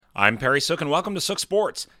I'm Perry Sook, and welcome to Sook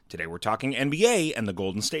Sports. Today we're talking NBA and the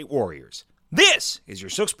Golden State Warriors. This is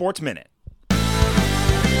your Sook Sports Minute.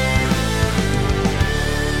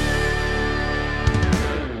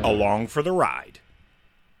 Along for the ride.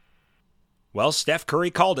 Well, Steph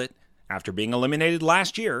Curry called it. After being eliminated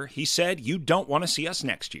last year, he said, "You don't want to see us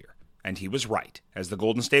next year." And he was right, as the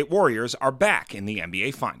Golden State Warriors are back in the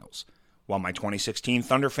NBA Finals. While my 2016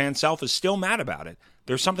 Thunder fan self is still mad about it,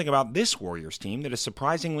 there's something about this Warriors team that is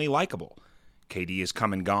surprisingly likable. KD is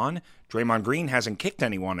come and gone, Draymond Green hasn't kicked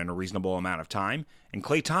anyone in a reasonable amount of time, and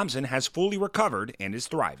Klay Thompson has fully recovered and is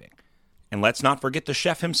thriving. And let's not forget the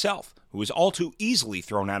chef himself, who is all too easily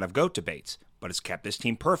thrown out of GOAT debates, but has kept this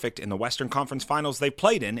team perfect in the Western Conference Finals they've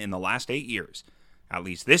played in the last 8 years. At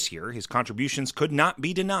least this year, his contributions could not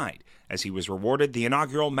be denied, as he was rewarded the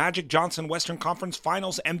inaugural Magic Johnson Western Conference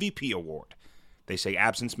Finals MVP award. They say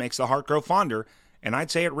absence makes the heart grow fonder, and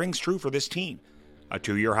I'd say it rings true for this team. A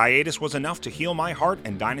 2-year hiatus was enough to heal my heart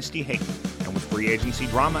and dynasty hate, and with free agency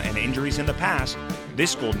drama and injuries in the past,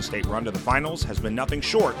 this Golden State run to the finals has been nothing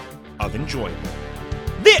short of enjoyable.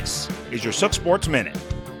 This is your Sook Sports Minute.